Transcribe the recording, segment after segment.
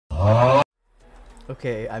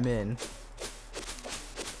Okay, I'm in.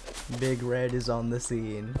 Big Red is on the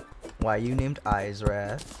scene. Why are you named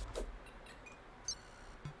Aizwrath?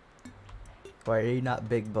 Why are you not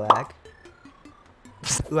Big Black?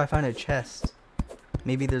 Ooh, I found a chest.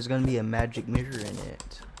 Maybe there's gonna be a magic mirror in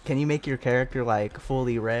it. Can you make your character like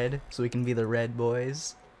fully red so we can be the Red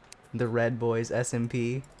Boys? The Red Boys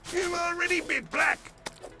SMP. I'm already Big Black.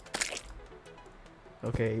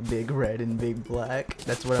 Okay, Big Red and Big Black.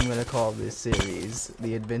 That's what I'm gonna call this series.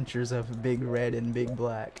 The Adventures of Big Red and Big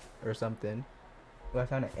Black. Or something. Oh, I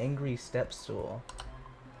found an angry step stool.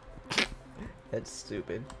 That's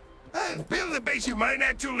stupid. Build a base of mine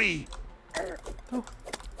actually. Oh.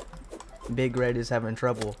 Big Red is having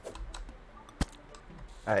trouble.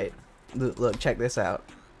 Alright. Look, check this out.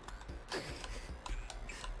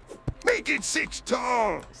 Make it 6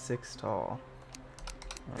 tall. 6 tall.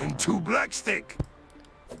 And 2 blocks thick.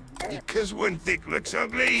 Because 1 thick looks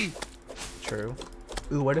ugly. True.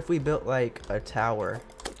 Ooh, what if we built like a tower?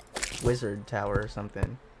 Wizard tower or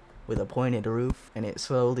something. With a pointed roof and it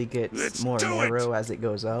slowly gets more narrow as it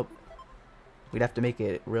goes up. We'd have to make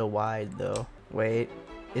it real wide though. Wait,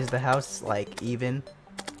 is the house like even?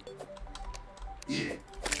 Yeah.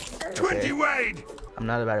 20 wide. I'm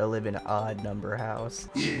not about to live in an odd number house.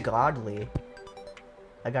 Yeah. Godly.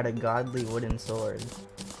 I got a godly wooden sword.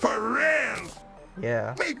 For real.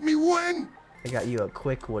 Yeah. Make me one. I got you a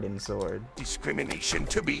quick wooden sword. Discrimination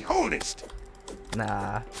to be honest.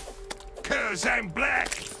 Nah. 'Cause I'm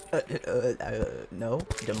black. No.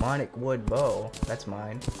 Demonic wood bow. That's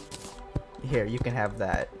mine. Here, you can have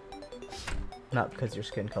that. Not because your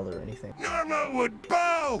skin color or anything. Normal wood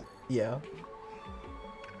bow. Yeah.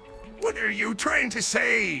 What are you trying to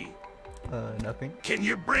say? Nothing. Can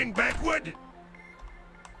you bring back wood?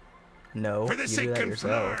 No, For the you do that second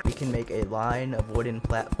yourself. floor. We can make a line of wooden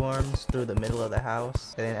platforms through the middle of the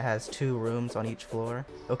house, and then it has 2 rooms on each floor.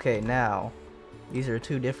 Okay, now, these are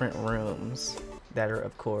 2 different rooms that are,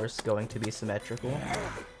 of course, going to be symmetrical,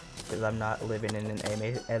 because I'm not living in an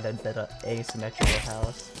asymmetrical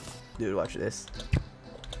house. Dude, watch this.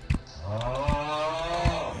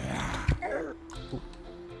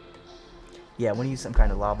 Yeah, I want to use some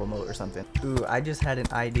kind of lava moat or something. Ooh, I just had an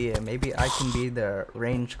idea. Maybe I can be the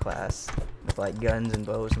range class with like guns and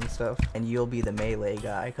bows and stuff. And you'll be the melee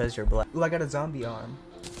guy because you're black. Ooh, I got a zombie arm.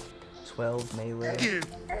 12 melee.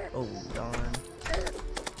 Oh, darn.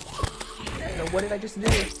 No, what did I just do?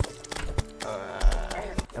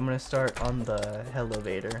 I'm gonna start on the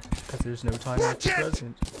Hellevator because there's no time at the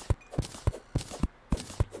present.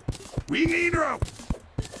 We need rope.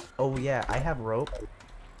 Oh yeah, I have rope.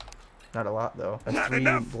 Not a lot though. A Not 3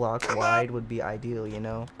 enough. block Come wide on. would be ideal, you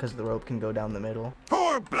know, because the rope can go down the middle.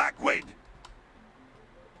 4 black wood.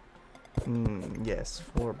 Yes,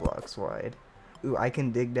 4 blocks wide. Ooh, I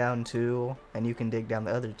can dig down 2, and you can dig down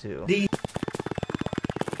the other 2.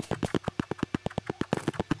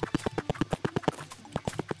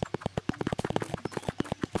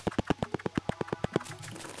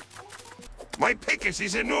 My pickaxe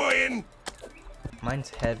is annoying.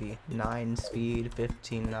 Mine's heavy. 9 speed,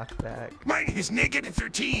 15 knockback. Mine is negative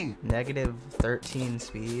 13. Negative 13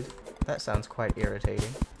 speed. That sounds quite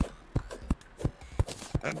irritating.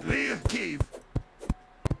 Ugly cave.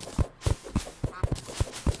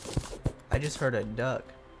 I just heard a duck.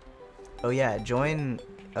 Oh yeah, join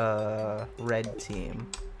red team.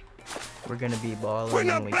 We're gonna be We're balling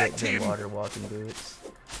not when we black get the team. water walking boots.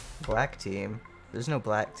 Black team? There's no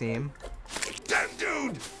black team. Damn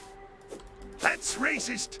dude. That's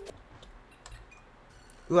racist.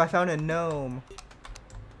 Ooh, I found a gnome.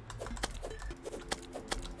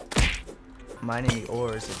 Mining the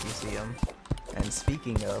ores if you see them. And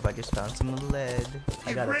speaking of, I just found some lead.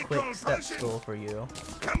 I got a Red quick gold step potion. stool for you.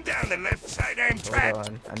 Come down the left side. I'm Hold trapped.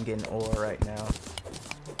 on, I'm getting ore right now.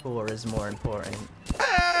 Ore is more important.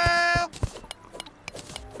 Help!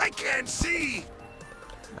 I can't see.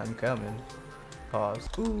 I'm coming. Pause.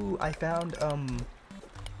 Ooh, I found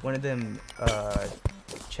one of them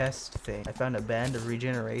chest thing. I found a band of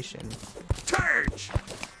regeneration. Torch.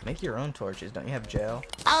 Make your own torches. Don't you have gel?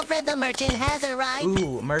 Alfred the merchant has arrived.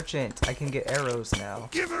 Ooh, merchant. I can get arrows now.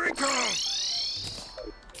 Give her a call.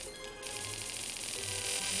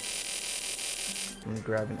 Let me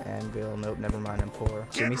grab an anvil. Nope, never mind. I'm poor.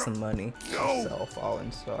 Give me some money. No. Sell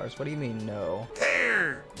fallen stars. What do you mean no?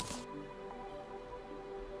 There.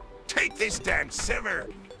 Take this damn silver.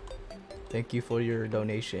 Thank you for your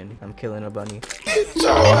donation. I'm killing a bunny.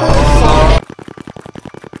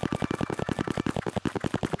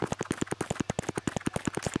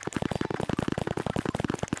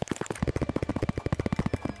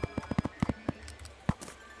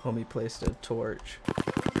 Homie placed a torch.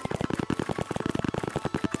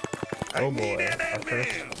 I Oh need boy, an our anvil.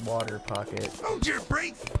 first water pocket. Hold your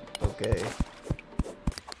breath. Okay.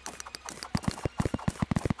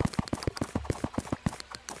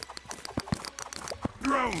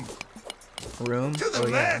 Room. Room? To the Oh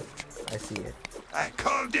yeah, left. I see it. I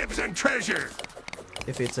call dibs on treasure.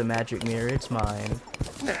 If it's a magic mirror, it's mine.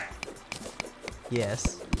 Nah.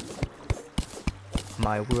 Yes.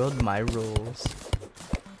 My world, my rules.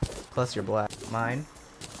 Plus you're black. Mine?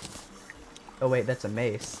 Oh wait, that's a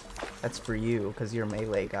mace. That's for you, because you're a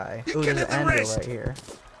melee guy. You Ooh, can there's an have the anvil rest. right here.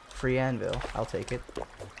 Free anvil. I'll take it.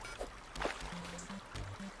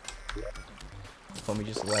 Homie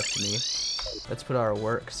just left me. Let's put our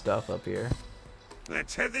work stuff up here.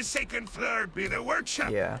 Let's have the second floor be the workshop.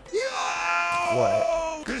 Yeah. Yo!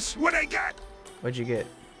 What? Guess what I got? What'd you get?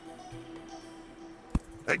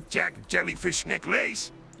 A jack jellyfish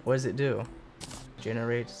necklace. What does it do?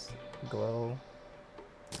 Generates glow.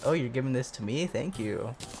 Oh, you're giving this to me? Thank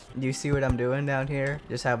you. Do you see what I'm doing down here?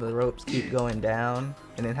 Just have the ropes keep going down,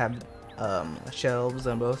 and then have shelves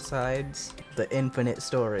on both sides. The infinite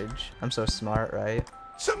storage. I'm so smart, right?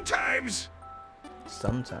 Sometimes.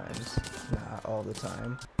 Sometimes. Not all the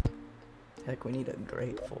time. Heck, we need a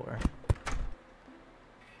grate for.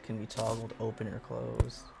 Can be toggled open or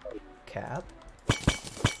closed. Cap?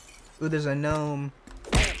 Ooh, there's a gnome.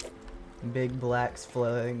 Big blacks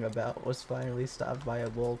flowing about was finally stopped by a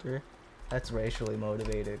boulder. That's racially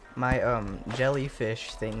motivated. My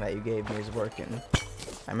jellyfish thing that you gave me is working.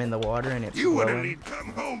 I'm in the water and it's You wanna glowing. lead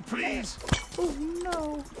come home, please? Oh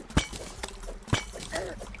no.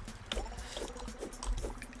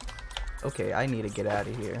 Okay, I need to get out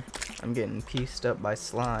of here. I'm getting pieced up by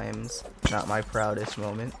slimes. Not my proudest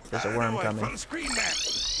moment. There's a worm coming. Full screen map.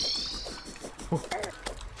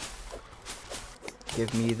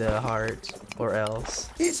 Give me the heart, or else.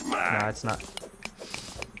 It's mine. Nah, it's not.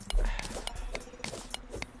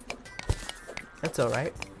 That's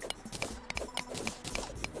alright.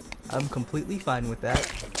 I'm completely fine with that.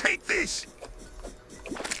 Take this.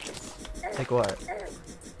 Like what?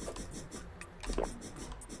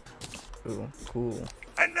 Ooh, cool.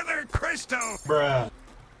 Another crystal. Bruh.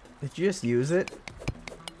 Did you just use it?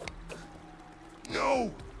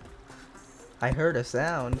 No. I heard a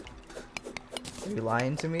sound. Are you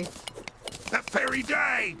lying to me? The fairy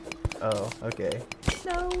died. Oh, okay.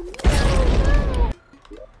 No.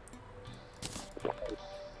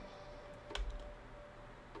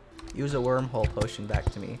 Use a wormhole potion back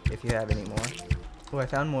to me if you have any more. Oh, I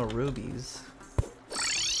found more rubies.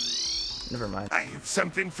 Never mind. I have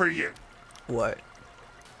something for you. What?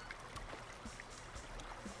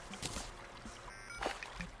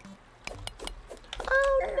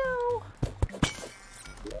 Oh no!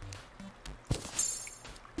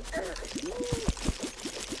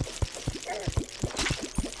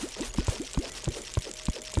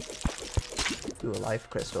 Ooh, a life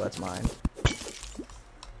crystal, that's mine.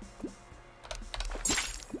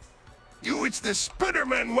 You, it's the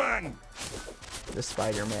Spider-Man one. The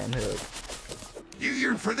Spider-Man hood. You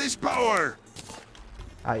yearn for this power.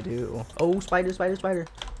 I do. Oh, spider, spider, spider.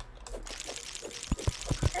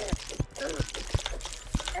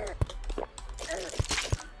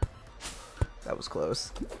 That was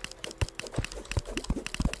close.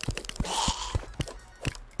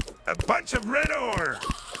 A bunch of red ore.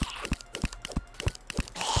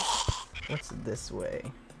 What's this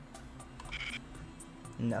way?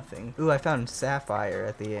 Nothing. Ooh, I found sapphire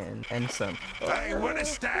at the end. And some. I want to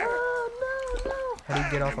stack. Oh, no, no. How do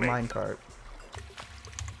you get off a minecart?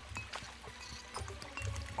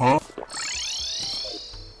 Huh?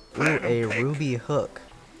 Ooh, a ruby hook.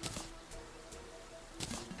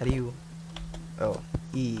 How do you... Oh,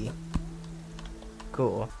 E.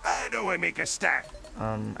 Cool. How do I make a stack?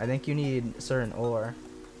 I think you need certain ore.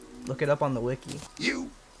 Look it up on the wiki. You.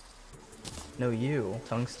 No, you.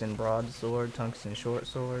 Tungsten broadsword, tungsten short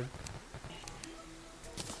sword.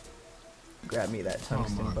 Grab me that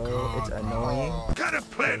tungsten bow. It's annoying. Got a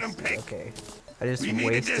platinum pick. Okay. I just We need a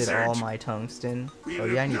wasted desert. all my tungsten. We Oh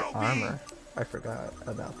yeah, I need have no armor. I forgot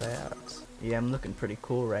about that. Yeah, I'm looking pretty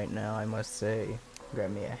cool right now, I must say.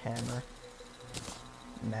 Grab me a hammer.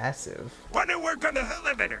 Massive. Want to work on the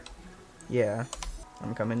Hellevator? Yeah,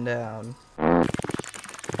 I'm coming down.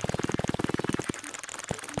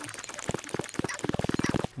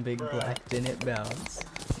 Big black didn't bounce.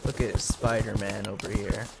 Look at Spider-Man over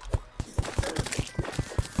here.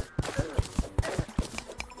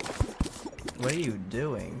 What are you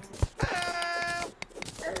doing?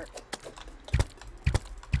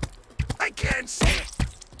 I can't see it.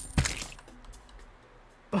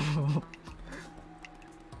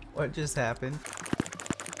 What just happened?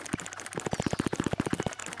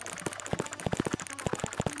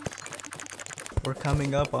 We're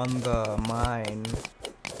coming up on the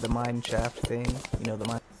mine shaft thing. You know, the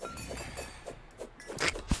mine.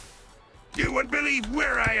 You won't believe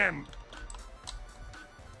where I am.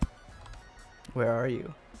 Where are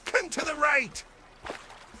you? Come to the right.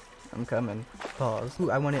 I'm coming. Pause.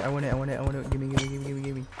 Ooh, I want it. Gimme.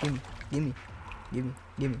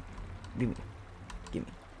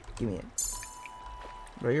 Gimme it.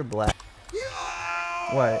 Bro, you're black. Yo!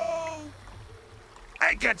 What?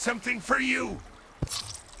 I got something for you.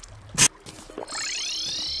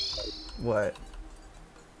 What?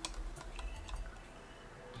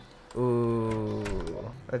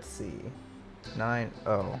 Ooh. Let's see. 9.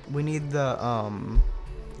 Oh. We need the goblin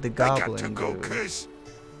I got to go, dude. cuz.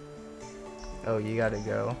 Oh, you gotta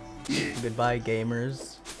go. Yeah. Goodbye,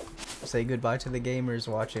 gamers. Say goodbye to the gamers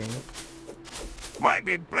watching. My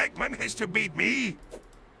big black man has to beat me.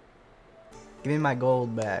 Give me my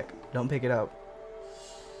gold back. Don't pick it up.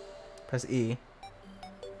 Press E.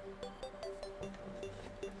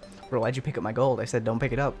 Bro, why'd you pick up my gold? I said don't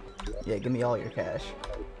pick it up. Yeah, give me all your cash.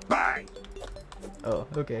 Bye. Oh,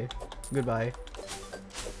 okay. Goodbye.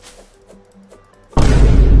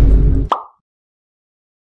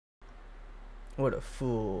 What a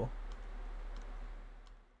fool.